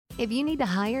If you need to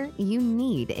hire, you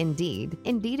need Indeed.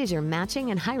 Indeed is your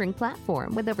matching and hiring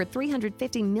platform with over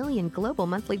 350 million global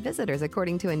monthly visitors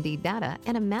according to Indeed data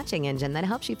and a matching engine that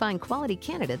helps you find quality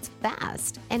candidates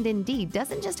fast. And Indeed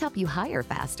doesn't just help you hire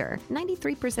faster.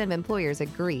 93% of employers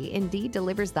agree Indeed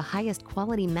delivers the highest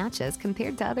quality matches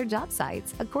compared to other job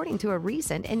sites, according to a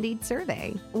recent Indeed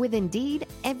survey. With Indeed,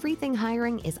 everything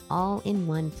hiring is all in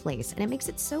one place, and it makes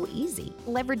it so easy.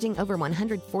 Leveraging over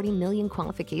 140 million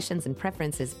qualifications and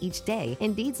preferences each day,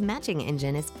 Indeed's matching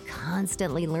engine is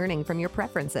constantly learning from your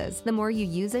preferences. The more you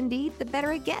use Indeed, the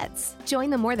better it gets. Join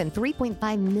the more than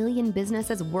 3.5 million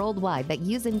businesses worldwide that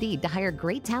use Indeed to hire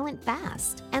great talent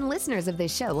fast. And listeners of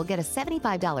this show will get a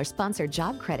 $75 sponsored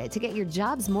job credit to get your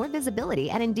jobs more visibility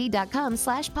at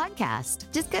Indeed.com/podcast.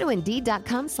 Just go to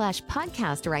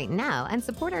Indeed.com/podcast right now and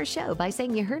support our show by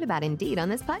saying you heard about Indeed on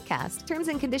this podcast. Terms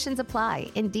and conditions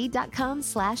apply.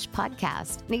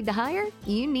 Indeed.com/podcast. Need to hire?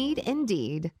 You need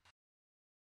Indeed.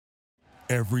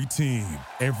 Every team,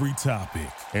 every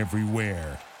topic,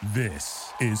 everywhere.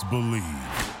 This is Believe.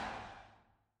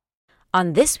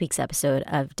 On this week's episode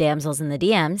of Damsels in the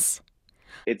DMs,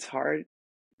 it's hard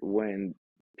when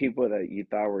people that you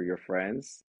thought were your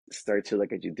friends start to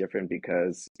look at you different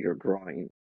because you're growing.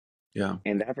 Yeah.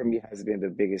 And that for me has been the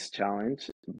biggest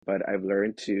challenge, but I've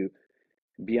learned to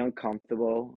be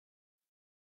uncomfortable.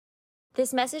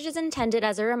 this message is intended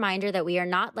as a reminder that we are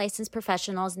not licensed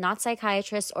professionals, not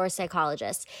psychiatrists or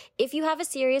psychologists. If you have a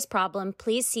serious problem,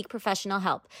 please seek professional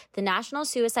help. The National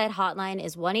Suicide Hotline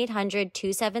is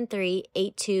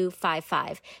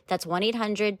 1-800-273-8255. That's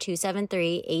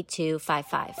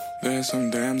 1-800-273-8255. There's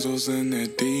some damsels in the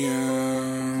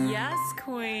DM. Yes,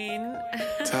 queen.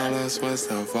 Tell us what's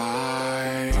the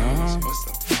vibe. What's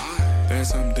the vibe? There's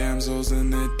some damsels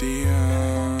in the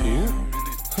DM.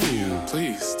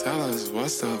 Please tell us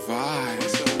what's the vibe.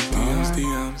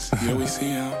 DMs, yeah, we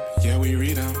see them, yeah, we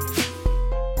read them.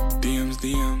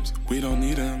 DMs, we don't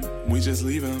need them, we just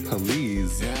leave them.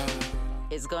 Please. Yeah.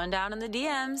 It's going down in the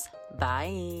DMs.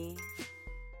 Bye.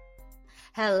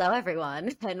 Hello,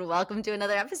 everyone, and welcome to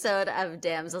another episode of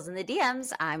Damsels in the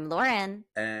DMs. I'm Lauren.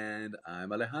 And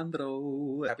I'm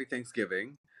Alejandro. Happy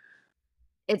Thanksgiving.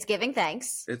 It's giving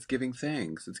thanks. It's giving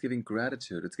thanks. It's giving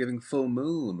gratitude. It's giving full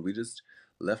moon. We just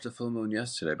left a full moon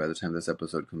yesterday. By the time this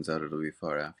episode comes out, it'll be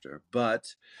far after.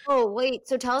 But Oh, wait.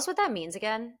 So tell us what that means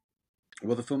again.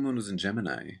 well, the full moon was in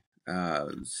Gemini.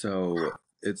 So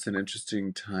it's an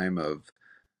interesting time of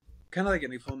kind of like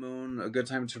any full moon, a good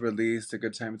time to release, a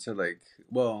good time to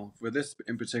well, for this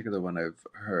in particular one, I've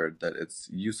heard that it's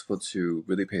useful to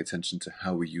really pay attention to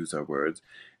how we use our words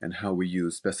and how we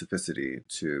use specificity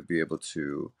to be able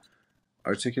to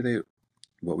articulate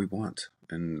what we want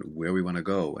and where we want to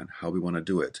go and how we want to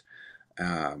do it.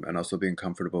 And also being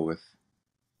comfortable with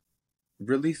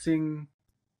releasing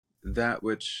that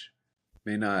which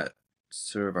may not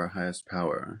serve our highest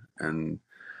power. And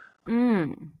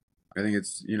I think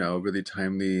it's, a really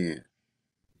timely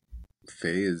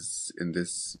phase in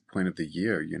this point of the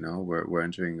year. We're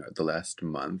entering the last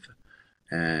month,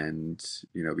 and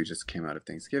we just came out of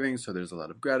Thanksgiving, so there's a lot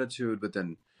of gratitude, but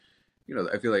then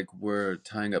I feel like we're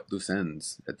tying up loose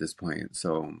ends at this point.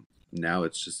 So now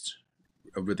it's just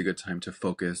a really good time to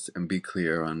focus and be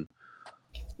clear on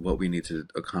what we need to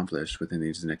accomplish within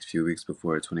these next few weeks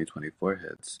before 2024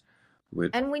 hits.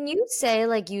 And when you say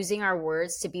using our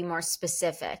words to be more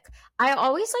specific, I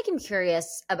always am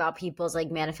curious about people's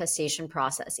manifestation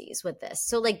processes with this.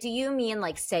 So do you mean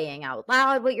saying out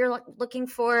loud what you're looking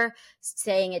for,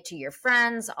 saying it to your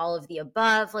friends, all of the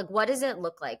above? What does it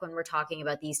look like when we're talking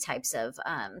about these types of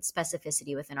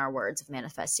specificity within our words of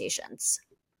manifestations?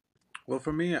 Well,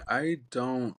 for me, I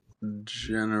don't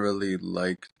generally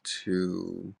like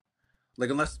to,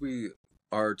 unless we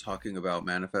are talking about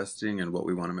manifesting and what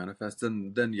we want to manifest,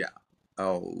 then yeah,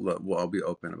 I'll be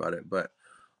open about it. But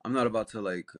I'm not about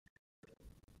to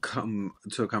come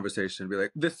to a conversation and be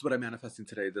like, this is what I'm manifesting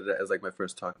today, as my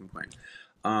first talking point.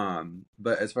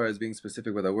 But as far as being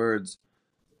specific with our words,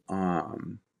 I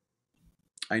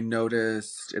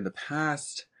noticed in the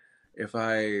past, if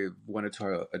I wanted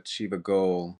to achieve a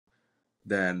goal,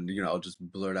 then I'll just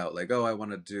blurt out oh, I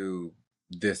want to do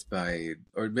this by,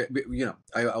 or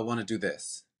I want to do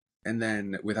this, and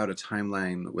then without a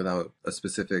timeline, without a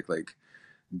specific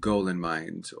goal in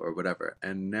mind or whatever.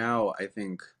 And now I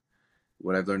think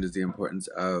what I've learned is the importance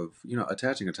of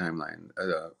attaching a timeline,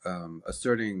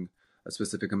 asserting a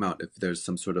specific amount if there's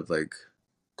some sort of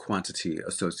quantity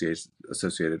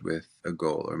associated with a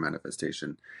goal or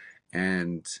manifestation.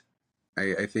 And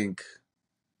I think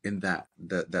in that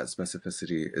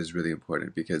specificity is really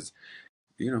important, because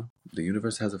the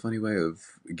universe has a funny way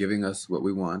of giving us what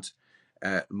we want,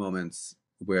 at moments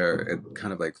where it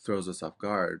kind of like throws us off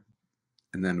guard,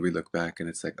 and then we look back and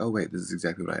it's like, oh wait, this is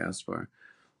exactly what I asked for.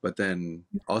 But then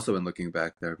also in looking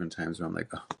back, there have been times where I'm like,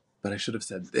 oh, but I should have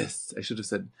said this. I should have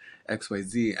said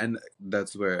XYZ. And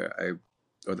that's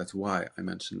that's why I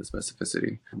mentioned the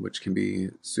specificity, which can be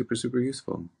super, super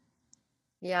useful.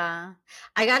 Yeah.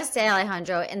 I got to say,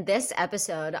 Alejandro, in this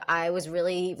episode, I was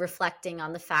really reflecting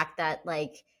on the fact that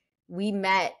like we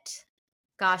met,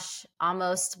 gosh,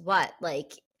 almost what,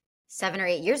 like 7 or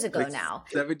 8 years ago Like now.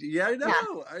 70, yeah, I know.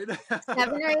 Yeah. I know.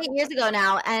 7 or 8 years ago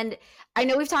now. And I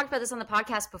know we've talked about this on the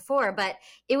podcast before, but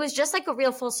it was just like a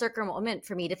real full circle moment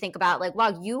for me to think about like,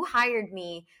 wow, you hired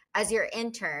me as your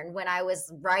intern when I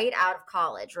was right out of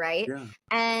college, right? Yeah.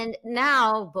 And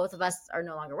now both of us are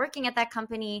no longer working at that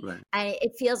company. Right. And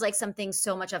it feels like something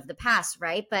so much of the past,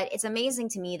 right? But it's amazing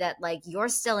to me that like you're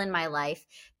still in my life,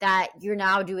 that you're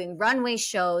now doing runway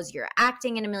shows, you're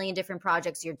acting in a million different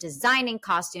projects, you're designing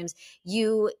costumes.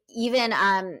 You even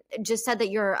just said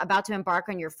that you're about to embark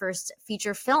on your first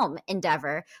feature film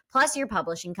endeavor, plus your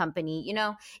publishing company. You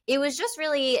know, it was just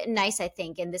really nice, I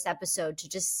think, in this episode to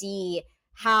just see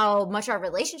how much our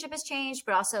relationship has changed,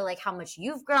 but also like how much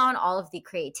you've grown, all of the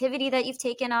creativity that you've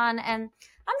taken on. And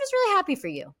I'm just really happy for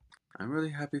you. I'm really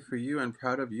happy for you and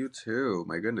proud of you too.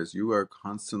 My goodness, you are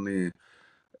constantly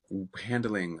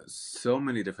handling so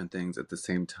many different things at the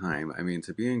same time. I mean,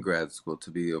 to be in grad school, to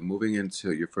be moving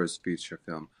into your first feature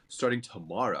film starting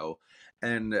tomorrow,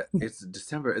 and it's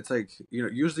December. It's like, you know,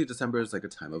 usually December is like a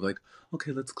time of like,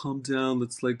 okay, let's calm down,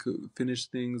 let's like finish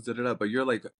things, da da da. But you're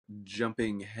like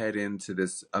jumping head into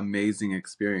this amazing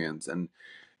experience, and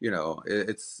you know,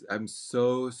 it's I'm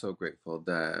so grateful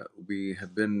that we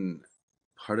have been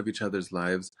part of each other's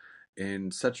lives in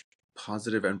such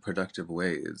positive and productive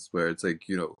ways, where it's like,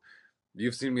 you know,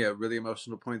 you've seen me at really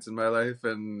emotional points in my life,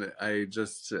 and I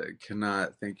just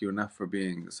cannot thank you enough for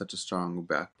being such a strong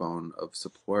backbone of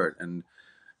support. And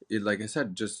like I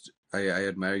said, just I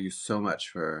admire you so much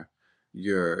for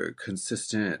your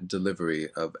consistent delivery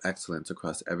of excellence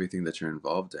across everything that you're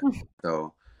involved in.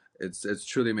 So it's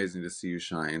truly amazing to see you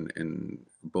shine in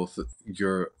both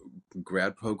your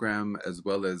grad program as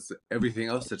well as everything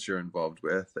else that you're involved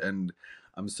with. And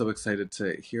I'm so excited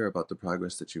to hear about the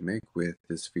progress that you make with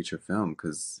this feature film,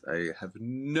 because I have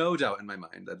no doubt in my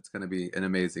mind that it's going to be an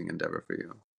amazing endeavor for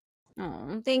you.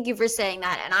 Oh, thank you for saying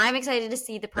that. And I'm excited to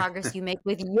see the progress you make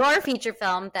with your feature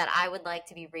film that I would like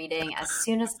to be reading as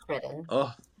soon as it's written.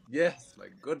 Oh, yes, my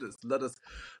goodness. Let us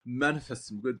manifest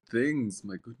some good things,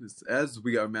 my goodness. As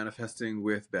we are manifesting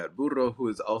with Bad Burro, who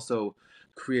is also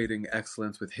creating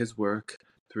excellence with his work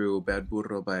through Bad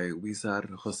Burro by Huizar.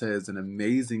 José is an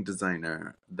amazing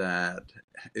designer that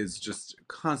is just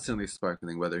constantly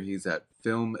sparkling, whether he's at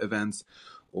film events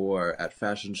or at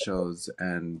fashion shows.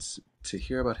 And to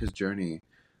hear about his journey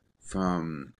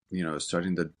from, you know,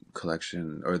 starting the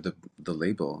collection or the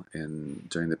label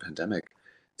during the pandemic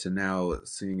to now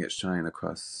seeing it shine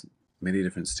across many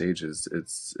different stages,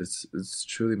 it's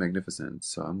truly magnificent.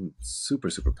 So I'm super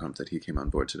pumped that he came on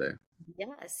board today.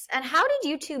 Yes. And how did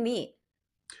you two meet?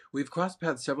 We've crossed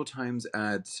paths several times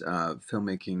at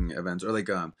filmmaking events, or like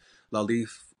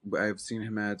Lalif, I've seen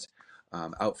him at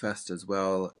Outfest as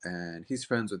well, and he's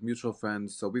friends with mutual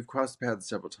friends, so we've crossed paths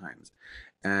several times.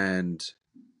 And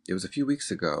it was a few weeks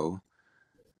ago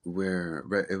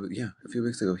a few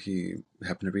weeks ago, he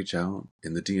happened to reach out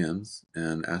in the DMs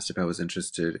and asked if I was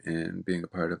interested in being a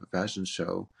part of a fashion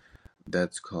show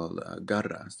that's called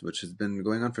Garras, which has been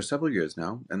going on for several years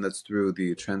now, and that's through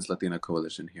the Trans Latina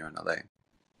Coalition here in LA.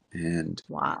 And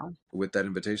wow, with that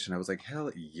invitation, I was like, hell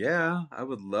yeah, I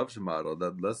would love to model.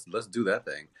 Let's do that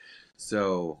thing.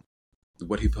 So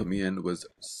what he put me in was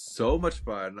so much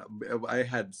fun. I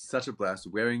had such a blast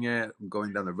wearing it,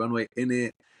 going down the runway in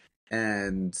it.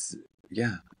 And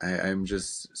yeah, I'm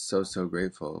just so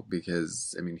grateful,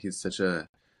 because I mean, he's such a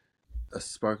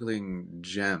sparkling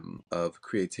gem of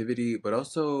creativity, but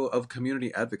also of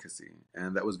community advocacy.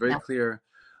 And that was very clear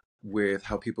with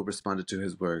how people responded to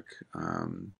his work.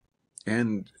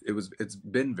 And it's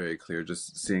been very clear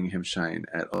just seeing him shine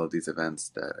at all of these events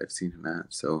that I've seen him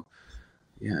at. So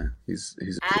yeah, he's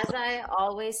as I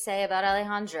always say about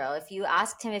Alejandro, if you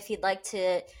asked him if he'd like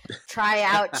to try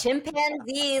out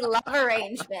chimpanzee love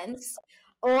arrangements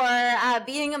or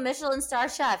being a Michelin star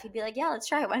chef, he'd be like, yeah, let's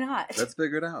try it. Why not? Let's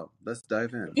figure it out. Let's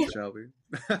dive in, shall we?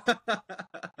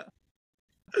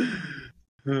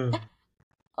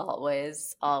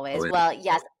 Always. Well,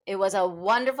 yes, it was a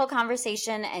wonderful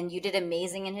conversation, and you did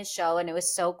amazing in his show, and it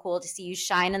was so cool to see you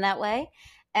shine in that way.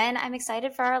 And I'm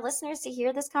excited for our listeners to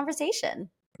hear this conversation.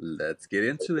 Let's get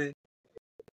into it.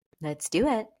 Let's do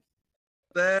it.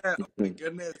 Oh my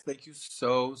goodness. Thank you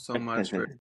so much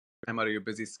for time out of your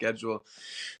busy schedule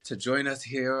to join us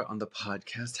here on the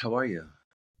podcast. How are you?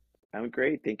 I'm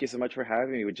great. Thank you so much for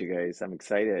having me with you guys. I'm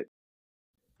excited.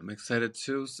 I'm excited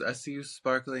too. I see you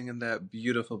sparkling in that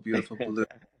beautiful, beautiful blue.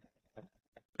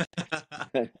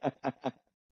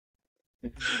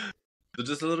 So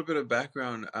just a little bit of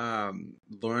background.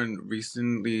 Lauren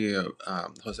recently,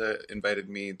 Jose invited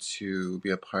me to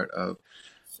be a part of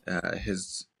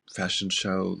his fashion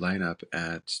show lineup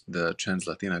at the Trans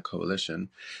Latina Coalition,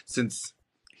 since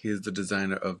he is the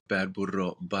designer of Bad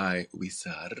Burro by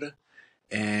Huizar.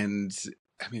 And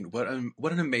I mean, what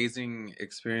an amazing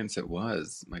experience it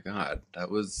was. My God,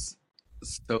 that was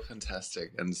so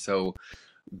fantastic and so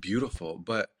beautiful.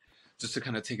 But just to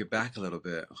kind of take it back a little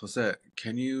bit, Jose,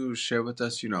 can you share with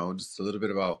us, just a little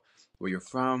bit about where you're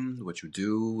from, what you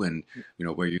do, and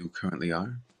where you currently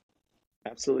are?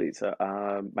 Absolutely. So,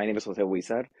 my name is Jose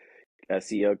Huizar,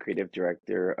 CEO, creative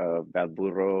director of Bad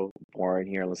Burro, born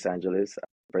here in Los Angeles,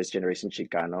 first generation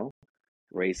Chicano,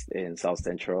 raised in South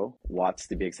Central, Watts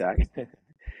to be exact.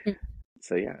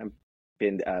 So yeah, I've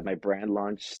been my brand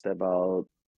launched about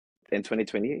in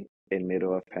 2020 in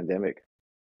middle of pandemic.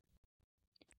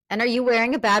 And are you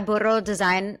wearing a Bad Burro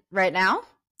design right now?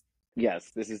 Yes,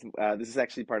 this is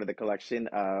actually part of the collection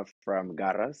from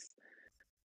Garras.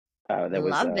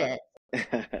 Love it.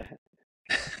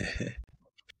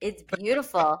 It's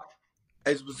beautiful.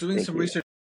 I was doing Thank some you. research.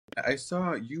 I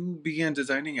saw you began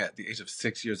designing at the age of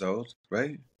 6 years old,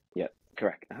 right? Yeah,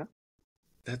 correct.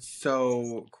 That's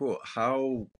so cool.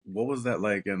 What was that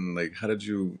like? And like, how did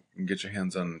you get your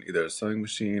hands on either a sewing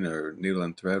machine or needle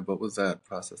and thread? What was that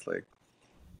process like?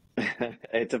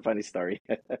 It's a funny story.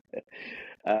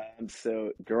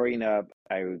 So growing up,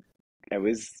 I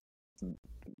was,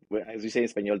 as we say in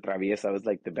Espanol, traviesa. I was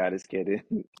like the baddest kid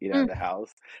in the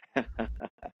house.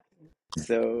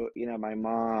 So my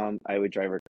mom, I would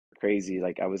drive her crazy.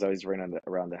 Like I was always running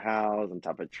around the house on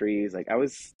top of trees. Like I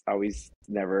was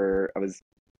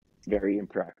very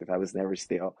impractical. I was never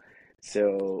still.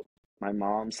 So my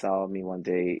mom saw me one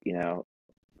day,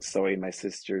 sewing my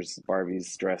sister's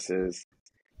Barbie's dresses,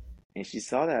 and she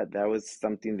saw that was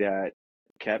something that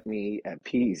kept me at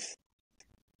peace.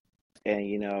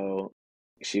 And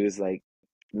she was like,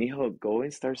 "Mijo, go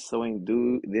and start sewing.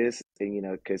 Do this," and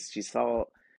because she saw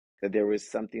that there was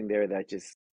something there that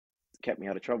just kept me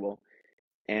out of trouble.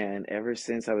 And ever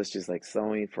since, I was just like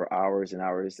sewing for hours and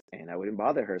hours, and I wouldn't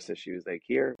bother her. So she was like,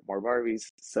 "Here, more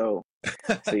Barbies." So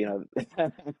every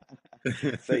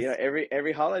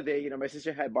holiday, my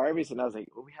sister had Barbies, and I was like,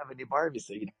 "Oh, we have a new Barbie."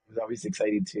 So it was always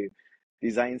exciting to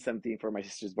design something for my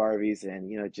sister's Barbies,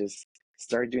 and just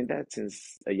start doing that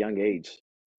since a young age.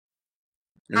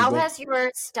 How has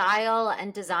your style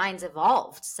and designs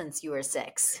evolved since you were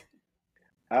 6?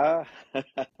 Uh,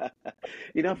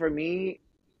 for me,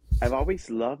 I've always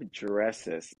loved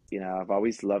dresses. I've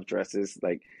always loved dresses.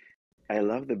 Like I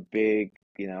love the big,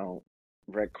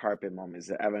 red carpet moments,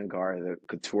 the avant-garde, the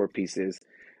couture pieces.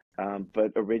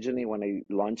 But originally, when I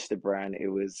launched the brand, it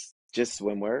was just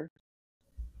swimwear,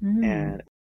 and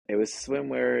it was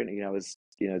swimwear, and I was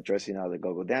dressing all the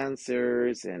go-go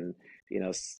dancers, and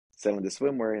selling the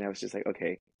swimwear, and I was just like,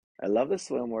 okay, I love the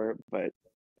swimwear, but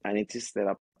I need to step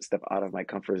out of my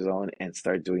comfort zone and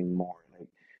start doing more, like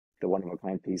the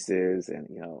one-of-a-kind pieces, and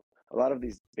a lot of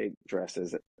these big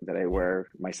dresses that I wear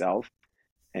myself,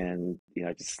 and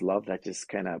I just love that, just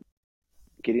kind of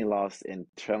getting lost and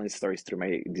telling stories through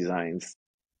my designs.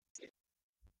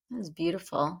 That was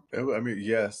beautiful. I mean,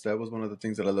 yes, that was one of the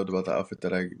things that I loved about the outfit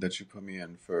that you put me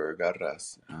in for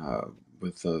Garras,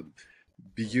 with the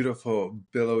beautiful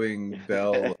billowing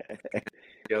bell,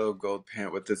 yellow gold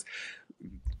pant with this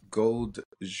gold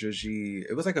zhuzhi.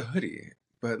 It was like a hoodie,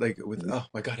 but like with oh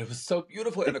my God, it was so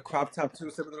beautiful, and a crop top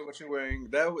too, similar to what you're wearing.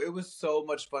 It was so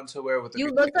much fun to wear with. You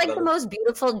look like the most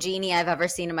beautiful genie I've ever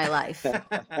seen in my life.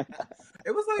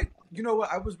 It was like, you know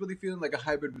what? I was really feeling like a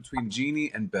hybrid between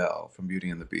Genie and Belle from Beauty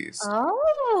and the Beast.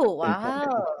 Oh,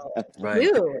 wow. Right.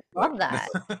 Dude, love that.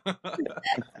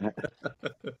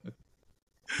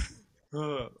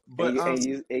 But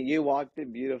you walked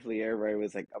in beautifully. Everybody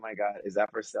was like, "Oh my God, is that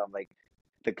for sale?" I'm like,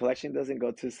 the collection doesn't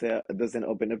go to sale. It doesn't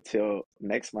open up till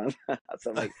next month.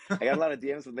 So I'm like, I got a lot of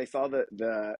DMs when they saw the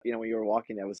when you were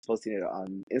walking. I was posting it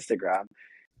on Instagram,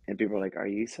 and people were like, "Are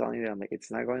you selling it?" I'm like, "It's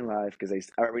not going live," because I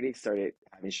already started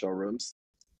having showrooms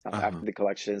after the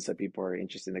collection, so people are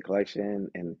interested in the collection,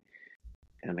 and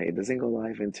I'm like, it doesn't go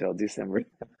live until December.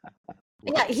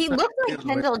 Yeah, he looked like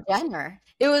Kendall Jenner.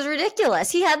 It was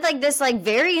ridiculous. He had like this like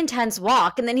very intense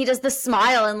walk, and then he does the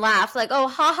smile and laugh like, "Oh,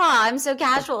 haha, I'm so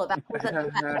casual about it."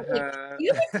 Like,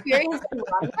 you experienced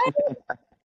it,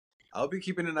 I'll be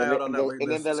keeping an eye And out on that wait then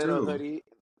the list little too. hoodie.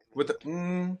 With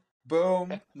the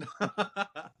boom.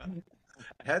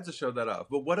 I had to show that off.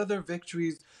 But what other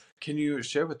victories can you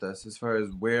share with us as far as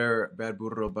where Bad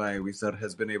Burro by Huizar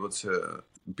has been able to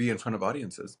be in front of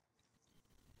audiences?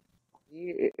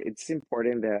 It's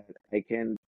important that I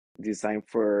can design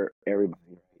for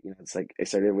everybody. Right? It's like I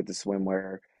started with the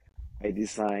swimwear. I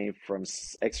design from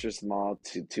extra small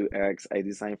to 2X. I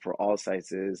design for all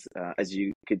sizes. As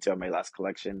you could tell, my last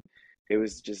collection, it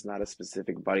was just not a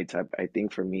specific body type. I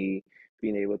think for me,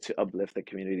 being able to uplift the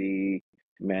community,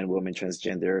 men, women,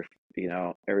 transgender,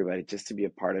 everybody, just to be a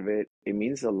part of it, it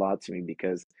means a lot to me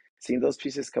because seeing those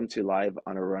pieces come to life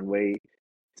on a runway,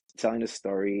 telling a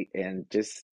story, and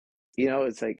just,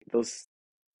 it's like those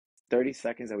 30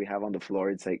 seconds that we have on the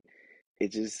floor, it's like,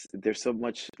 there's so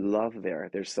much love there.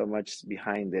 There's so much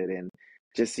behind it. And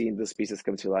just seeing those pieces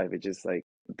come to life, it just like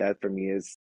that for me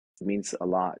means a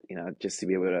lot, just to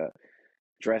be able to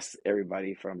dress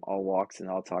everybody from all walks and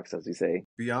all talks, as we say.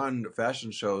 Beyond fashion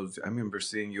shows, I remember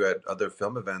seeing you at other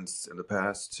film events in the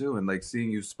past too, and like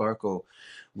seeing you sparkle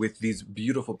with these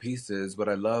beautiful pieces. What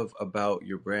I love about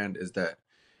your brand is that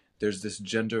there's this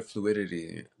gender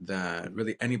fluidity that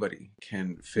really anybody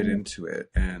can fit into it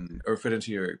or fit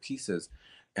into your pieces.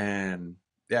 And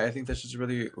yeah, I think that's just a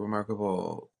really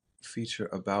remarkable feature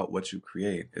about what you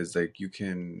create is like you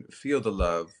can feel the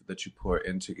love that you pour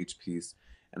into each piece.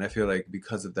 And I feel like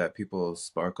because of that, people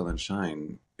sparkle and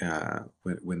shine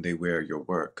when they wear your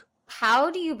work.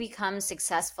 How do you become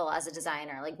successful as a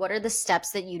designer? Like, what are the steps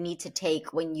that you need to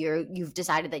take when you've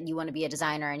decided that you want to be a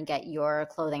designer and get your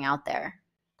clothing out there?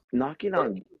 Knocking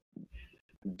on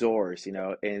doors,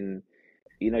 and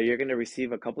you're going to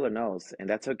receive a couple of no's, and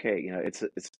that's okay.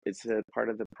 It's a part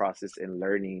of the process in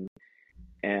learning.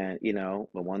 And when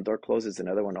one door closes,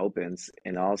 another one opens.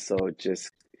 And also just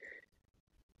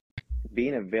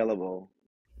being available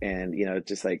and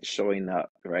just like showing up,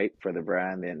 right, for the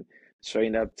brand, and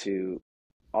showing up to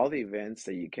all the events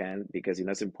that you can, because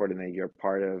it's important that you're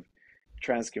part of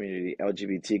trans community,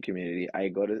 LGBT community. I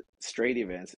go to straight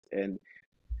events and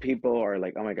people are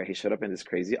like, oh my God, he showed up in this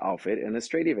crazy outfit in a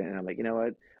straight event. And I'm like, you know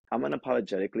what? I'm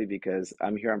unapologetically, because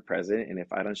I'm here, I'm present. And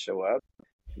if I don't show up,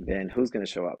 then who's going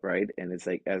to show up, right? And it's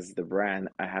like, as the brand,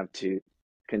 I have to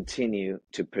continue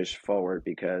to push forward,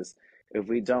 because if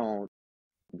we don't,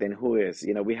 then who is?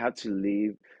 We have to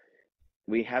leave.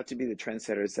 We have to be the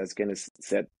trendsetters that's going to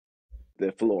set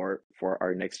the floor for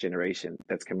our next generation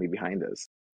that's coming behind us.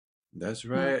 That's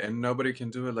right. And nobody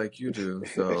can do it like you do.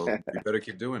 So you better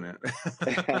keep doing it.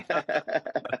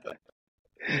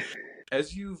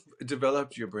 As you've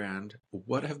developed your brand,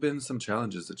 what have been some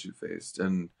challenges that you faced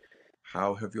and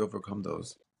how have you overcome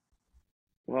those?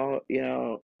 Well,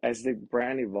 as the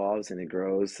brand evolves and it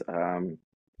grows,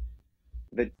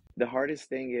 the hardest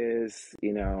thing is,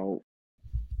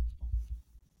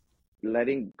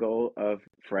 letting go of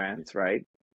friends, right?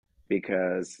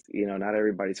 Because, not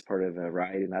everybody's part of the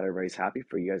ride and not everybody's happy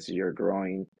for you as you're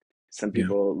growing. Some Yeah.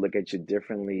 people look at you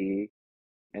differently.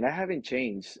 And I haven't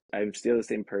changed. I'm still the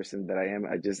same person that I am.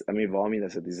 I'm evolving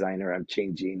as a designer. I'm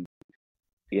changing,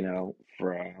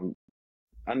 from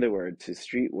underwear to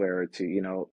streetwear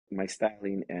to, my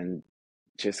styling, and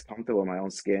just comfortable in my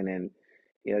own skin. And,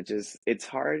 it's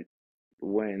hard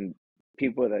when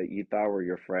people that you thought were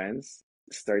your friends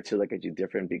start to look at you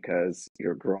different because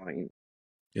you're growing.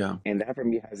 Yeah. And that for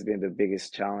me has been the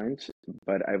biggest challenge.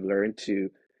 But I've learned to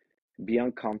be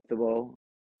uncomfortable.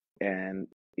 And,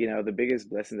 the biggest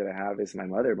blessing that I have is my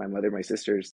mother. My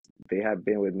sisters, they have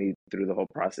been with me through the whole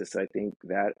process. So I think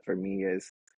that for me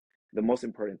is the most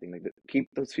important thing. Like, keep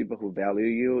those people who value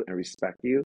you and respect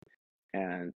you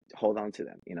and hold on to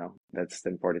them. That's the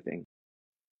important thing.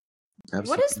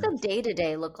 What does the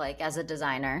day-to-day look like as a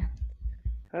designer?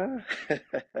 For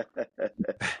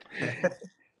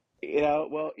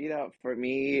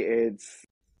me, it's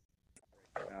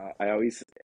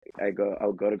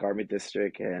I'll go to Garment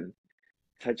District and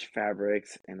touch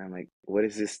fabrics, and I'm like, what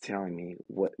is this telling me?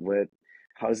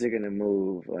 How's it gonna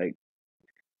move? Like,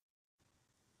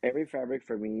 every fabric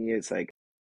for me is like,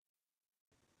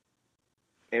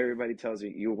 everybody tells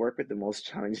me you work with the most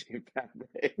challenging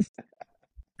fabrics.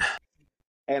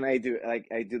 And I do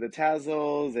the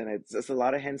tassels, and it's just a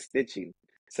lot of hand stitching.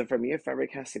 So for me, a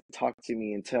fabric has to talk to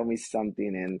me and tell me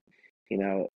something. And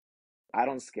I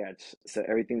don't sketch, so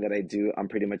everything that I do, I'm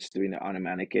pretty much doing it on a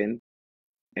mannequin.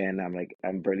 And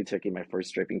I'm barely taking my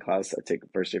first draping class. I take the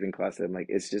first draping class, and I'm like,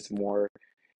 it's just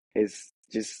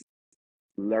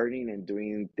learning and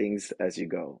doing things as you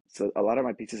go. So a lot of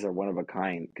my pieces are one of a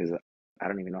kind because I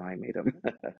don't even know how I made them.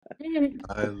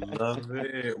 I love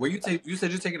it. You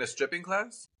said you're taking a stripping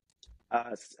class?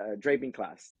 Draping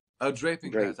class. A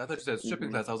draping Drape. class. I thought you said stripping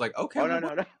Hmm. class. I was like, okay, Oh, well, no,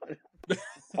 no, no.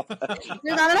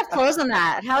 There's not enough clothes on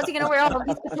that. How is he going to wear all of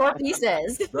these couture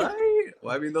pieces? right?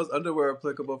 Well, I mean, those underwear are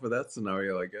applicable for that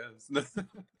scenario, I guess.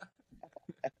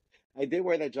 I did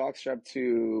wear that jockstrap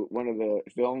to one of the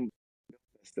film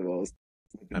festivals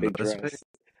with the I know big that's right. dress.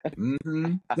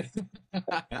 Mm-hmm.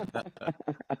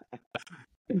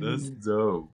 That's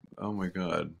dope. Oh my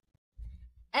God.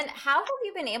 And how have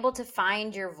you been able to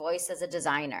find your voice as a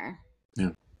designer?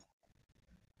 Yeah.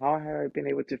 How have I been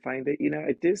able to find it?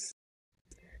 It is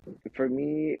for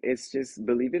me, it's just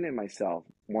believing in myself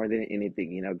more than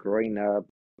anything. Growing up,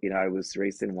 I was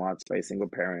raised in Watts by a single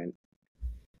parent.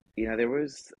 There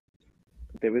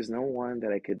was no one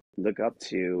that I could look up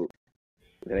to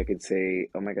that I could say,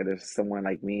 oh my God, there's someone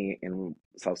like me in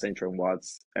South Central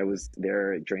Watts. I was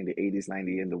there during the 80s,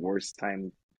 90s, and the worst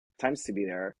times to be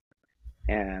there.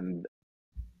 And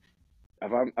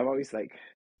I've always like,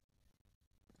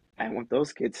 I want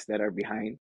those kids that are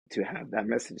behind to have that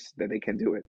message that they can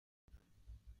do it.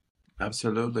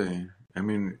 Absolutely. I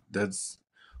mean, that's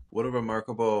what a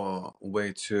remarkable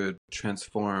way to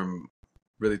transform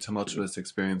really tumultuous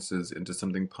experiences into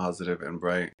something positive and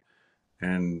bright.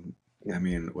 And I Yeah.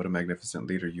 mean, what a magnificent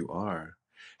leader you are.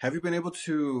 Have you been able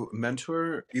to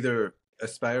mentor either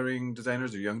aspiring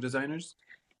designers or young designers?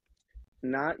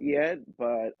 Not yet,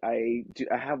 but I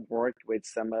have worked with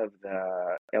some of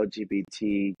the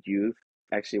LGBT youth.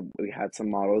 Actually, we had some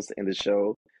models in the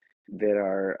show that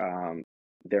are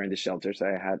they're in the shelter. So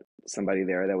I had somebody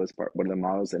there that was one of the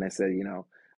models, and I said,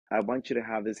 I want you to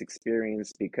have this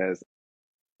experience because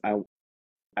I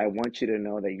I want you to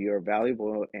know that you are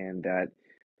valuable and that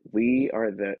we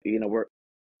are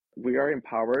we are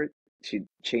empowered to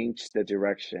change the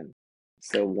direction.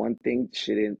 So one thing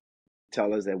shouldn't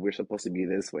tell us that we're supposed to be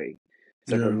this way.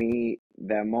 So for Yeah. me,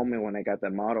 that moment when I got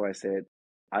that model, I said,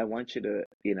 I want you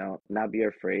to, not be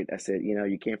afraid. I said,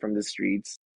 you came from the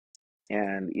streets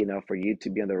and, for you to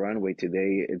be on the runway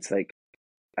today, it's like,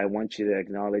 I want you to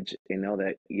acknowledge and know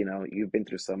that, you've been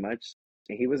through so much.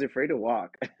 And he was afraid to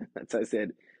walk. So I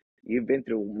said, you've been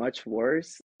through much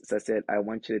worse. So I said, I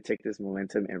want you to take this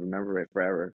momentum and remember it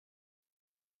forever.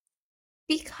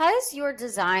 Because your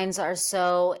designs are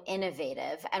so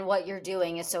innovative and what you're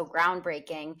doing is so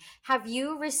groundbreaking, have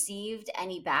you received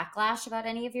any backlash about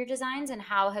any of your designs and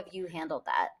how have you handled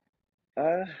that?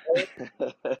 Uh,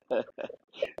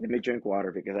 let me drink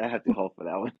water because I have to hold for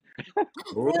that one.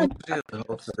 Oh, she has to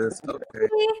hold for this. Okay.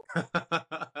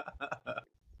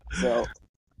 So,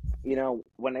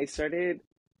 when I started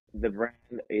the brand,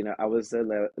 I was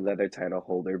a leather title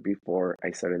holder before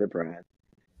I started the brand.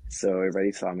 So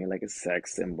everybody saw me like a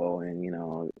sex symbol, and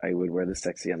I would wear the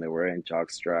sexy underwear and jock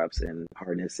straps and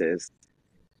harnesses,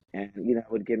 and I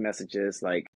would get messages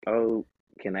like, "Oh,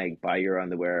 can I buy your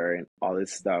underwear?" and all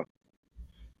this stuff.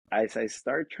 As I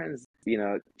start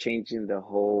changing the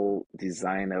whole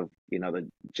design of the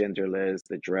genderless,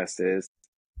 the dresses,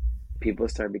 people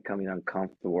start becoming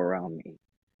uncomfortable around me,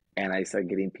 and I start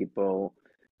getting people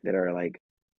that are like,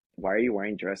 why are you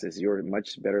wearing dresses? You're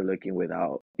much better looking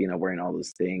without, wearing all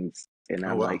those things. And Oh,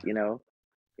 I'm wow. like,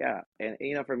 yeah.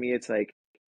 And for me, it's like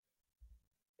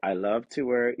I love to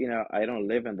wear, I don't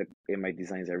live in my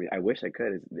designs I wish I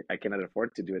could. I cannot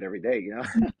afford to do it every day. Yeah.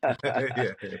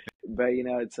 But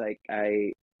it's like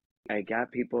I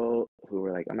got people who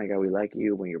were like, oh my God, we like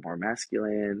you when you're more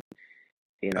masculine,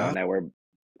 Oh, and I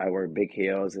wear big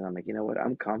heels, and I'm like, you know what?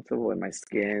 I'm comfortable in my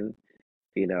skin.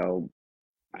 You know,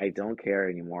 I don't care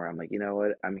anymore. I'm like, you know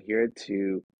what? I'm here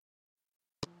to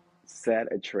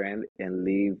set a trend and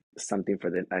leave something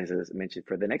for as I mentioned,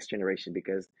 for the next generation.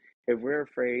 Because if we're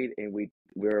afraid and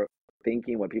we're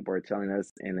thinking what people are telling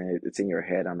us and it's in your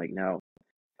head, I'm like, no.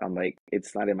 I'm like,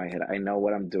 it's not in my head. I know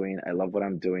what I'm doing. I love what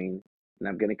I'm doing, and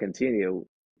I'm gonna continue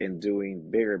in doing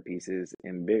bigger pieces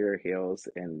and bigger heels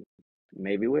and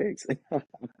maybe wigs.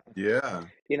 yeah.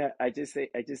 I just think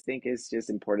it's just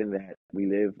important that we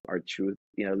live our truth,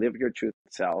 live your truth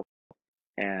self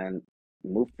and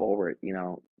move forward.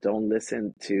 Don't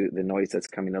listen to the noise that's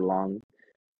coming along.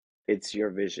 It's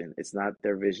your vision. It's not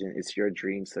their vision. It's your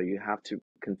dream. So you have to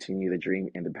continue the dream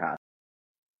in the path.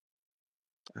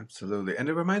 Absolutely. And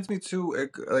it reminds me too,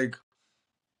 like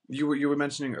you were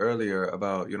mentioning earlier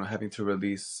about, having to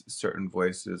release certain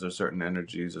voices or certain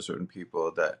energies or certain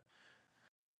people that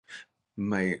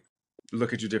might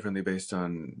look at you differently based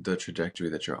on the trajectory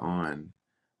that you're on.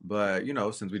 But,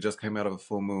 since we just came out of a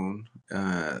full moon,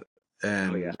 Oh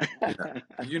yeah.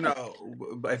 and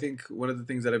I think one of the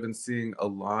things that I've been seeing a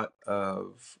lot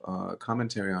of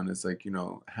commentary on is like,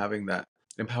 having that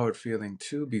empowered feeling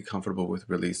to be comfortable with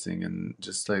releasing and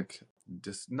just like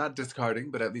just not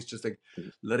discarding, but at least just like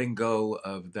letting go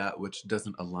of that which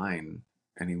doesn't align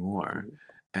anymore. Mhm.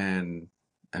 And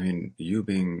I mean, you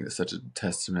being such a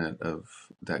testament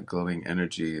of that glowing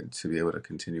energy to be able to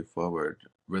continue forward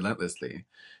relentlessly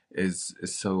is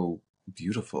so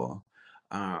beautiful.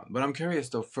 But I'm curious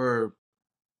though, for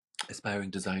aspiring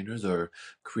designers or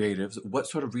creatives, what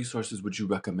sort of resources would you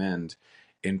recommend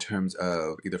in terms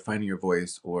of either finding your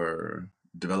voice or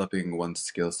developing one's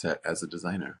skill set as a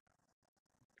designer?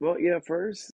 Well,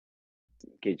 first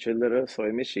get your little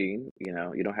soy machine. You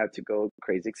don't have to go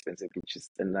crazy expensive. Get just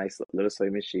a nice little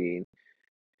soy machine.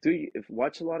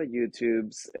 Watch a lot of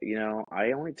YouTubes.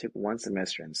 I only took one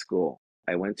semester in school.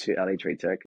 I went to LA Trade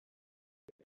Tech.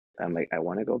 I'm like, I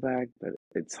want to go back, but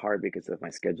it's hard because of my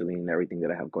scheduling and everything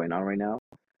that I have going on right now.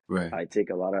 Right. I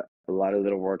take a lot of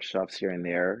little workshops here and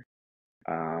there.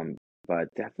 Um,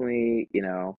 but definitely,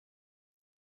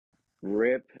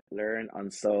 rip, learn,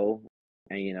 unsew,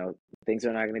 and things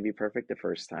are not going to be perfect the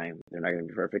first time. They're not going to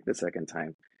be perfect the second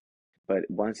time. But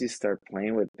once you start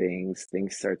playing with things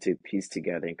start to piece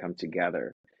together and come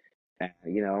together. And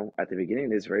at the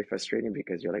beginning, it's very frustrating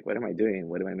because you're like, what am I doing?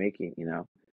 What am I making?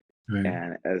 Right.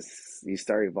 And as you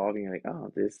start evolving, you're like,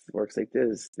 oh, this works like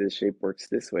this shape works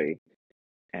this way.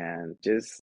 And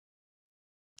just,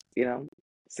 you know,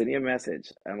 sending a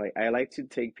message. I like to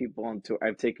take people on tour.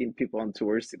 I've taken people on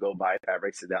tours to go buy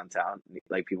fabrics to downtown,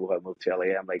 like people who have moved to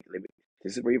LA. I'm like,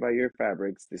 this is where you buy your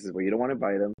fabrics. This is where you don't want to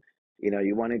buy them.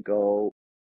 You want to go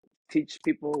teach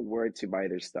people where to buy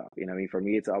their stuff. I mean, for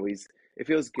me, it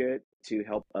feels good to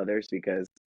help others because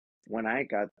when I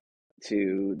got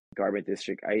to Garment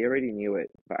District, I already knew it,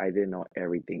 but I didn't know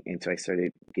everything until I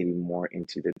started getting more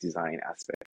into the design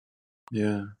aspect.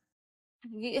 Yeah.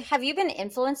 Have you been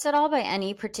influenced at all by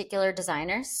any particular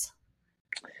designers?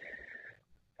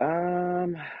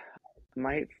 Um,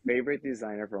 my favorite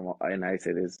designer and I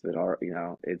say this, but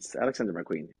it's Alexander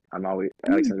McQueen.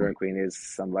 Alexander McQueen is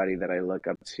somebody that I look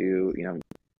up to.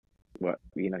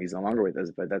 He's no longer with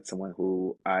us, but that's someone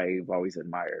who I've always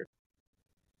admired.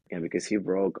 Because he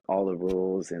broke all the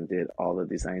rules and did all the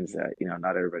designs that,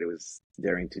 not everybody was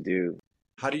daring to do.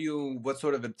 What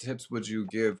sort of tips would you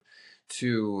give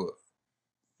to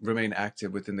remain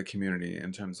active within the community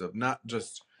in terms of not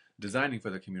just designing for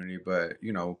the community, but,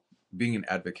 being an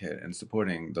advocate and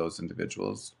supporting those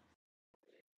individuals?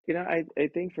 I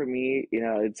think for me,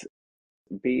 it's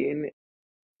being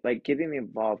like getting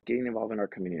involved in our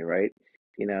community, right?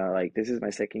 Like this is my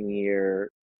second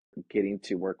year getting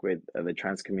to work with the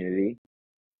trans community.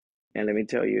 And let me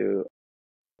tell you,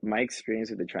 my experience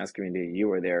with the trans community, you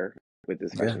were there with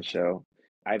this Yeah. fashion show.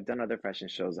 I've done other fashion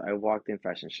shows. I walked in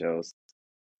fashion shows,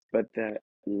 but the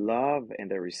love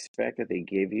and the respect that they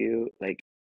give you, like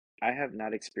I have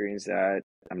not experienced that.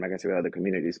 I'm not gonna say with other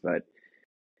communities, but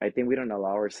I think we don't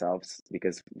allow ourselves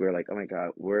because we're like, oh my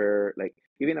God, we're like,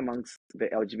 even amongst the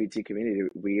LGBT community,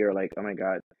 we are like, oh my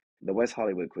God, the West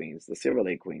Hollywood queens, the Silver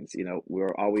Lake queens,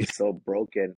 we're always so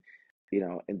broken,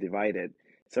 and divided.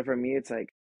 So for me, it's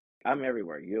like, I'm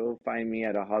everywhere. You'll find me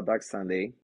at a hot dog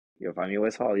Sunday. You'll find me in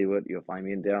West Hollywood. You'll find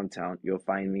me in downtown. You'll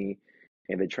find me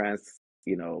in the trans,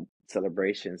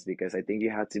 celebrations because I think you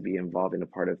have to be involved in a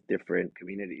part of different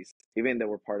communities, even though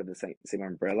we're part of the same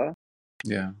umbrella.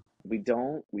 Yeah. We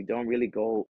don't really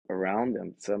go around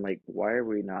them. So I'm like, why are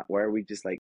we just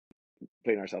like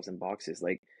putting ourselves in boxes?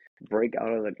 Like break out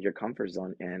of your comfort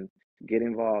zone and get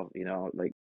involved,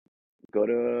 like go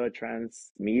to a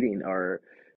trans meeting or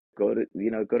go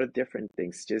to different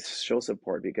things. Just show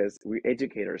support because we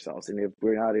educate ourselves. And if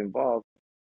we're not involved,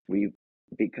 we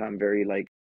become very like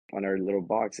on our little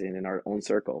box and in our own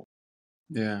circle.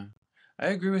 Yeah. I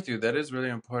agree with you. That is really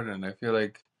important. I feel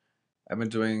like I've been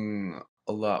doing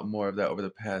a lot more of that over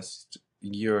the past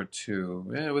year or two.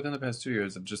 Yeah, within the past 2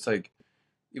 years of just like,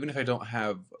 even if I don't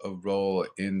have a role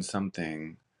in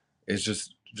something, it's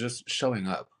just showing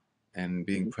up and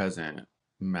being Mhm. present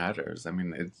matters. I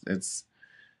mean, it's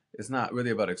not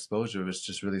really about exposure. It's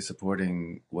just really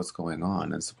supporting what's going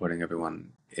on and supporting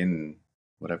everyone in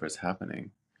whatever's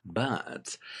happening.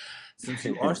 But since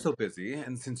you are so busy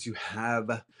and since you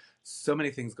have so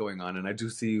many things going on, and I do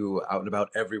see you out and about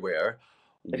everywhere,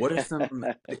 what are some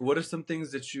what are some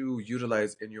things that you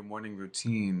utilize in your morning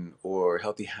routine or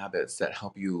healthy habits that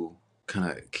help you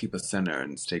kind of keep a center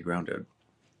and stay grounded?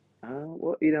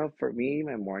 Well, for me,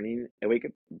 my morning, I wake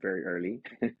up very early.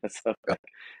 So Oh,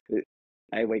 like,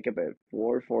 I wake up at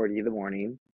 4:40 in the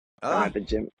morning. I'm ah, at the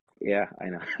gym. Yeah, I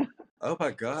know. oh my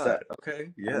So God. Okay,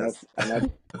 I'm at yes. I'm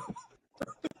at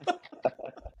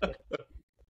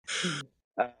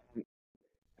I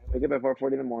wake up at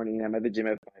 4:40 in the morning. I'm at the gym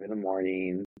at 5 in the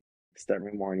morning. Start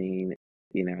my morning.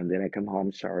 and then I come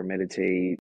home, shower,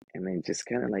 meditate, and then just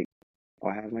kind of like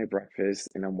I'll have my breakfast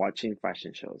and I'm watching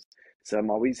fashion shows. So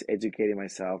I'm always educating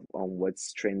myself on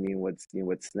what's trending, what's new,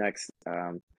 what's next,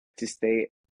 to stay,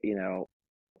 you know,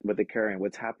 with the current,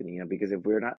 what's happening, because if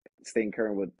we're not staying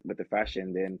current with the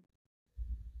fashion, then,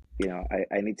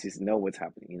 I need to know what's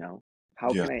happening.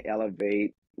 How Yeah, can I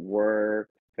elevate where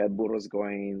Fed Burro's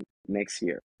going next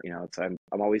year? So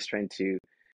I'm always trying to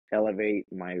elevate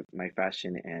my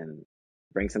fashion and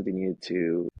bring something new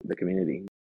to the community.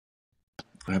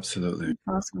 absolutely.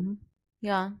 Awesome.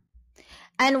 Yeah.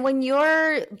 And when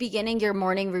you're beginning your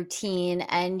morning routine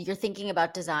and you're thinking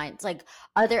about designs, like,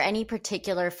 are there any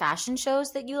particular fashion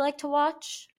shows that you like to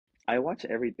watch? I watch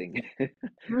everything. I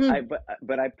Mm.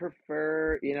 but I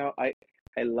prefer,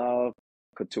 I love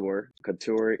couture.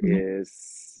 Couture Mhm.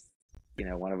 is,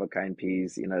 one of a kind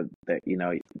piece, that,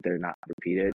 they're not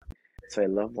repeated. So I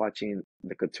love watching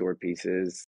the couture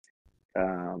pieces.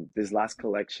 This last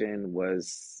collection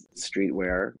was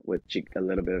streetwear with a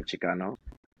little bit of Chicano.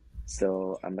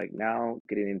 So I'm like now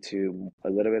getting into a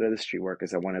little bit of the streetwear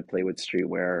because I want to play with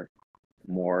streetwear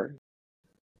more,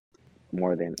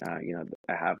 more than I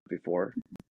have before.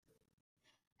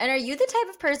 And are you the type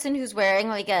of person who's wearing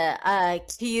like a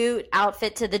cute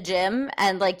outfit to the gym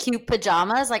and like cute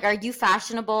pajamas? Like, are you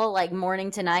fashionable like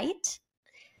morning to night?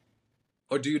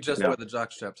 Or do you just wear No. the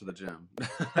jockstrap to the gym?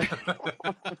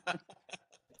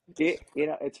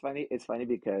 It's funny. It's funny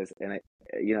because, and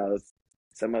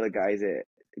some of the guys that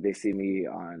they see me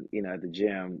on, at the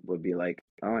gym would be like,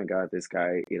 "Oh my God, this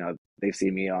guy!" They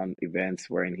see me on events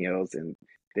wearing heels, and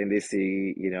then they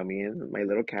see, me in my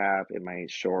little cap and my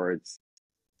shorts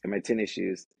and my tennis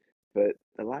shoes. But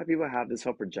a lot of people have this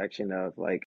whole projection of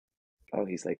like, "Oh,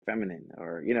 he's like feminine,"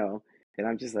 or and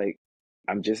I'm just like,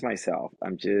 I'm just myself.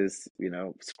 I'm just,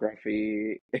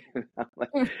 scruffy. I'm like,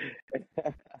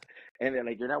 and they're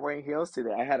like, "You're not wearing heels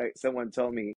today." I had someone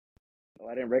tell me, "Oh,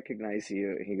 I didn't recognize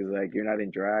you." He was like, "You're not in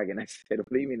drag." And I said,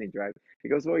 "What do you mean in drag?" He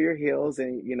goes, "Well, your heels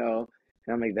and, and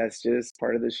I'm like, "That's just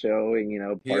part of the show." And,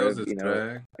 part Heels of, is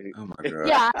drag. Oh my god.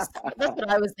 Yeah, that's what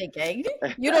I was thinking.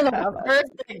 You don't know what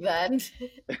first thing then.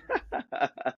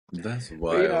 That's But,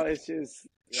 wild. it's just,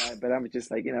 yeah, but I'm just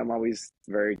like, I'm always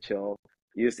very chill.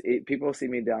 People see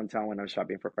me downtown when I'm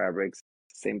shopping for fabrics,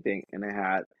 same thing in a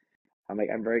hat. I'm like,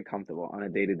 I'm very comfortable on a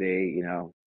day to day. I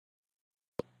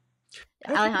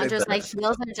appreciate Alejandro's like, that.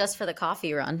 heels are just for the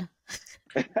coffee run.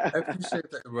 I appreciate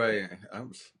that. Right.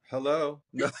 Hello.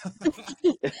 No.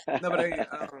 No, but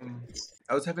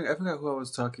I was having, I forgot who I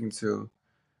was talking to.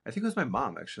 I think it was my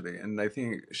mom actually, and I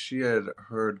think she had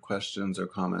heard questions or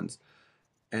comments,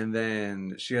 and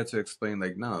then she had to explain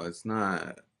like, no, it's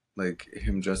not like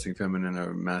him dressing feminine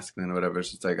or masculine or whatever.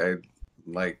 It's just like I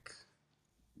like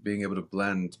being able to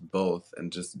blend both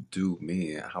and just do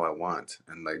me how I want,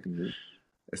 and like Mhm.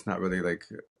 it's not really like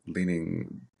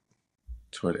leaning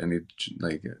toward any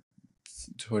like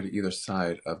toward either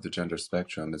side of the gender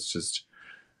spectrum. It's just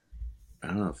I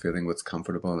don't know, feeling what's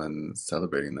comfortable and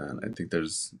celebrating that. I think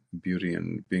there's beauty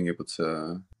in being able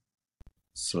to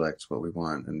select what we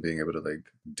want and being able to like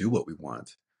do what we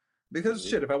want. Because Mhm.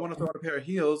 shit, if I want to throw on a pair of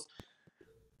heels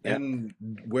Yeah. and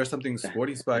wear something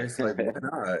sporty spice, like why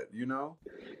not?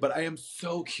 But I am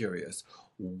so curious.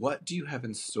 What do you have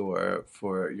in store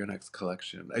for your next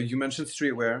collection? You mentioned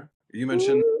streetwear. You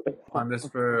mentioned on this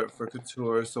for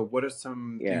couture. So what are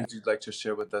some Yeah. things you'd like to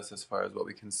share with us as far as what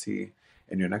we can see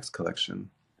in your next collection?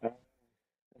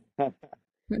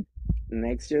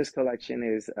 Next year's collection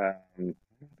is I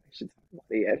should talk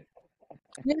about it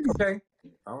Okay.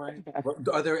 All right.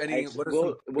 Are there any? Actually, What are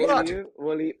we'll some? we'll leave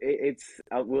we'll leave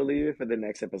we'll leave it for the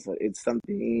next episode. It's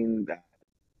something that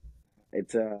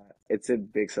it's a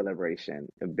big celebration,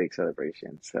 a big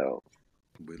celebration. So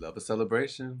We love a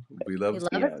celebration. We We love. love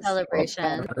a yes.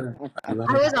 celebration. I love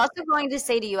I it. was also going to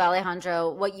say to you,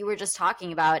 Alejandro, what you were just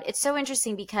talking about. It's so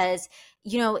interesting because,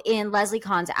 in Leslie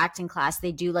Kahn's acting class,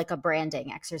 they do like a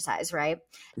branding exercise, right?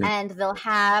 Yeah. And they'll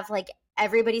have like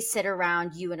everybody sit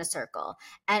around you in a circle,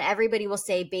 and everybody will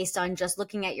say, based on just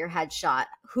looking at your headshot,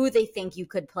 who they think you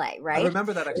could play, I right?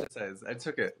 remember that exercise. I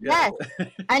took it. Yeah. Yes.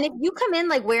 And if you come in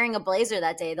like wearing a blazer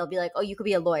that day, they'll be like, oh, you could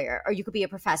be a lawyer, or you could be a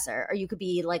professor, or you could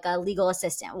be like a legal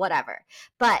assistant, whatever.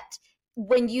 But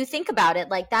when you think about it,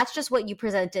 like that's just what you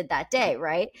presented that day,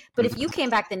 right? But if you came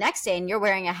back the next day and you're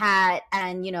wearing a hat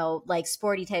and, like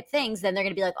sporty type things, then they're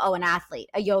going to be like, oh, an athlete,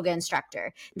 a yoga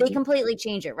instructor. They Mhm. completely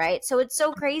change it, right? So it's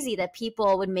so crazy that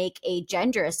people would make a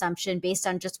gender assumption based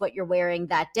on just what you're wearing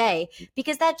that day,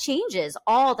 because that changes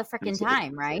all the freaking Absolutely.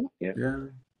 time, right? Yeah. Yeah.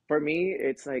 For me,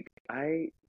 it's like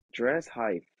I dress how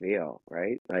I feel,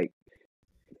 right? Like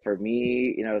for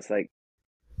me, it's like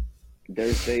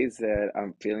there's days that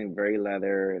I'm feeling very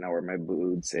leather and I wear my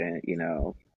boots and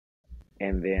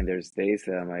and then there's days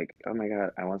that I'm like, oh my God,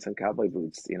 I want some cowboy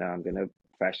boots. I'm gonna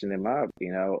fashion them up,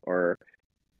 or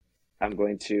I'm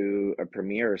going to a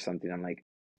premiere or something. I'm like,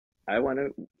 I want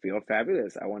to feel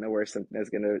fabulous. I want to wear something that's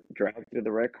gonna drag through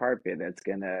the red carpet, that's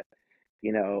gonna,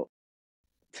 you know,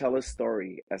 tell a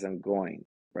story as I'm going,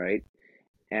 right?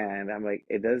 And I'm like,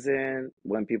 it doesn't,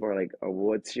 when people are like,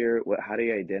 oh, how do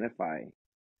you identify?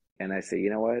 And I say, you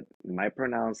know what? My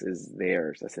pronouns is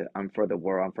theirs. I said, I'm for the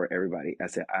world, I'm for everybody. I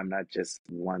said, I'm not just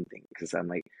one thing. Because I'm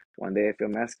like, one day I feel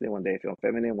masculine, one day I feel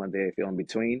feminine, one day I feel in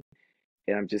between.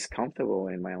 And I'm just comfortable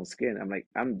in my own skin. I'm like,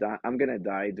 I'm gonna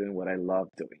die doing what I love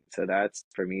doing. So that's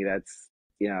for me, I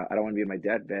don't want to be in my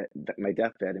deathbed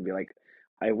and be like,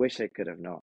 I wish I could have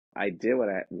known. I did what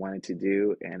I wanted to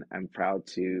do, and I'm proud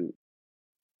to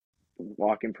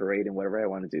walk in parade and whatever I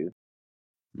want to do.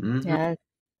 Mhm. Yes,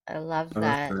 I love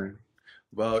that. Okay.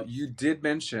 Well, you did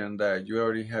mention that you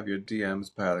already have your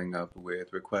DMs piling up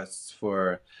with requests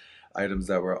for items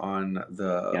that were on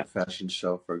the Yeah. fashion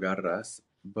show for Garras,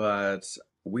 but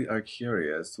we are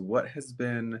curious, what has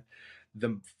been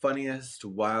the funniest,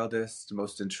 wildest,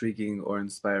 most intriguing or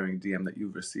inspiring DM that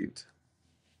you've received?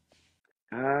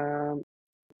 Um,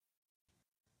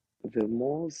 the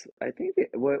most, I think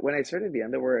when I started the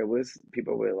underwear, it was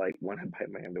people were like, want to buy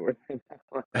my underwear.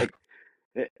 Like,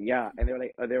 yeah. And they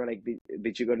were like,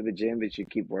 did you go to the gym? Did you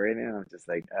keep wearing it? And I'm just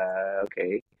like,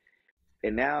 okay.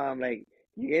 And now I'm like,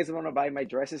 you guys want to buy my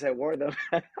dresses? I wore them.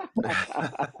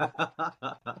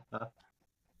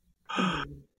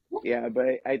 Yeah,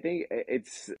 but I think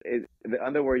the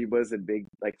underwear was a big,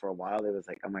 like, for a while. It was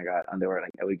like, oh my God, underwear.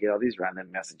 Like, I would get all these random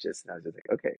messages, and I was just like,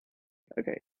 okay,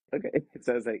 okay, okay.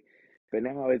 So I was like, but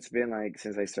now it's been like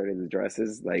since I started the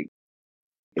dresses, like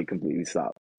it completely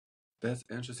stopped. That's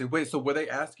interesting. Wait, so were they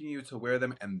asking you to wear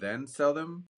them and then sell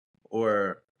them?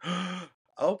 Or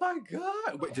oh my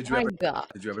God. Wait, Oh my God.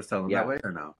 did you ever sell them that Yeah, way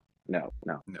or no? no,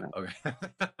 no, No. no, Okay.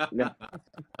 no,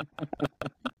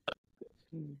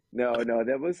 no, no.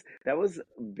 That was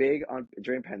big on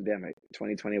during pandemic.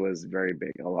 2020 was very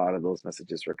big. A lot of those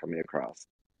messages were coming across.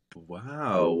 A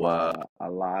Wow. lot, a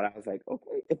lot. I was like,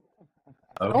 okay.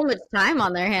 So Okay. much time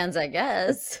on their hands, I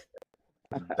guess.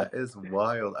 That is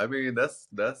wild. I mean, that's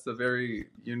a very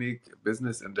unique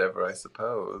business endeavor, I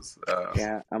suppose.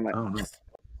 Yeah, I'm I like don't know.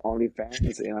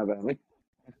 OnlyFans, but I'm like,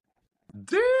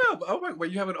 Damn! Oh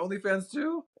wait, you have an OnlyFans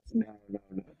too? no, no,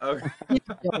 no. Okay.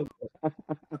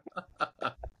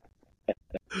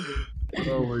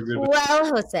 Oh my goodness.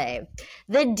 Well, Jose,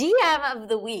 the DM of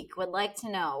the week would like to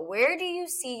know, where do you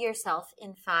see yourself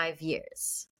in 5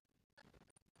 years?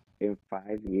 In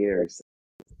 5 years,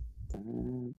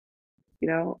 um, you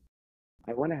know,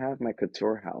 I want to have my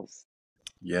couture house.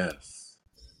 Yes.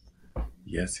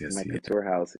 Yes, My yes, yes. couture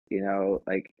house,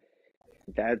 like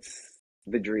that's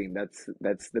the dream.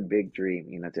 That's the big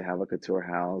dream, to have a couture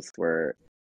house where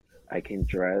I can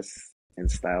dress and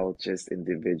style just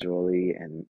individually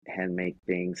and handmade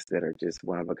things that are just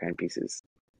one of a kind pieces.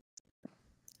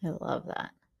 I love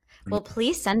that. Well,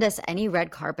 please send us any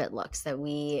red carpet looks that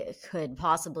we could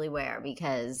possibly wear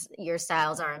because your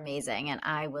styles are amazing and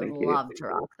I would Thank you. love to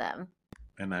rock them.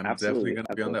 And I'm definitely Absolutely,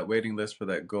 gonna be on absolutely. that waiting list for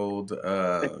that gold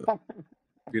Virgen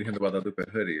de Guadalupe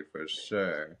hoodie for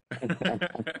sure.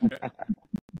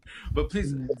 But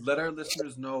please let our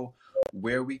listeners know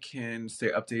where we can stay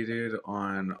updated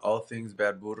on all things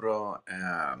Bad Burro,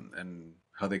 and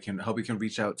how we can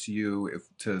reach out to you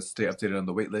to stay updated on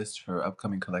the wait list for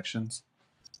upcoming collections.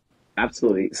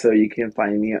 Absolutely. So you can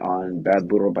find me on Bad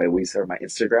Burro by Huizar, my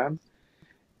Instagram,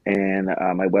 and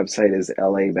my website is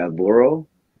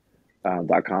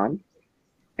labadburro.com,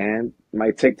 and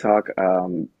my TikTok,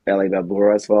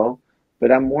 labadburro as well.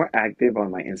 But I'm more active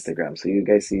on my Instagram, so you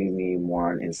guys see me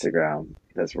more on Instagram.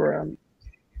 That's where I'm,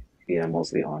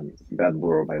 mostly on Bad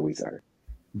Burro by Huizar.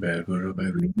 Bad Burro by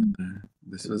Virgen.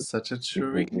 This was such a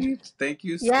treat. Thank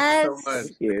you so, Yes. so much.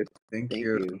 Thank you. Thank Thank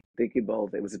you. you. Thank you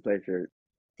both. It was a pleasure.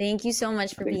 Thank you so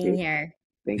much for Thank being you. here.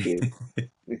 Thank you.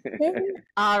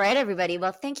 All right, everybody.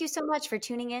 Well, thank you so much for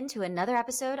tuning in to another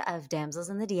episode of Damsels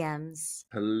in the DMs.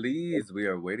 Please, we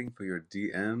are waiting for your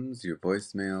DMs, your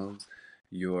voicemails,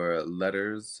 your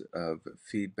letters of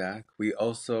feedback. We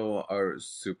also are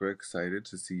super excited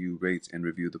to see you rate and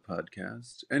review the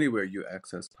podcast anywhere you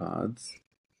access pods.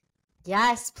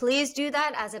 Yes, please do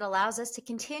that as it allows us to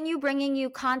continue bringing you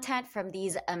content from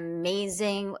these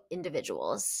amazing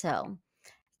individuals. So,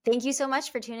 thank you so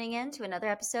much for tuning in to another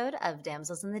episode of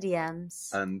Damsels in the DMs.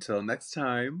 Until next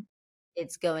time,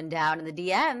 It's going down in the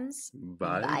DMs.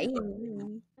 bye.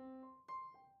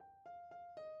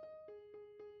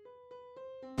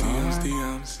 Bye.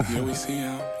 DMs, yeah, we see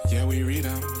them, yeah, we read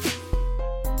them.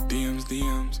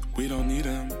 DMs, we don't need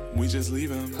them, we just leave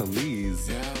them. Please.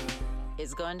 Yeah.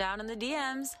 It's going down in the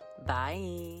DMs.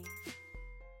 Bye.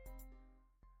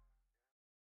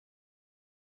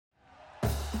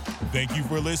 Thank you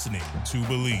for listening to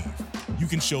Believe. You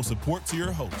can show support to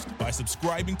your host by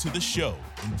subscribing to the show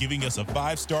and giving us a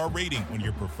 5-star rating on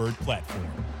your preferred platform.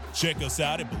 Check us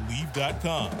out at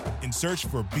Believe.com and search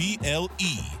for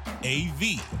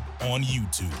BLEAV on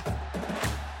YouTube.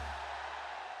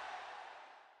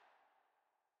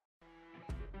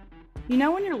 You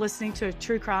know when you're listening to a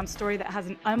true crime story that has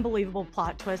an unbelievable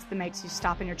plot twist that makes you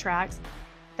stop in your tracks?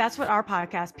 That's what our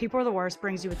podcast, People Are the Worst,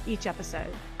 brings you with each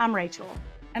episode. I'm Rachel.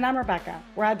 And I'm Rebecca.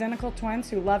 We're identical twins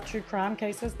who love true crime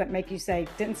cases that make you say,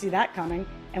 didn't see that coming,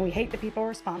 and we hate the people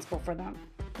responsible for them.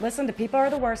 Listen to People Are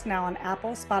the Worst now on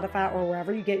Apple, Spotify, or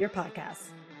wherever you get your podcasts.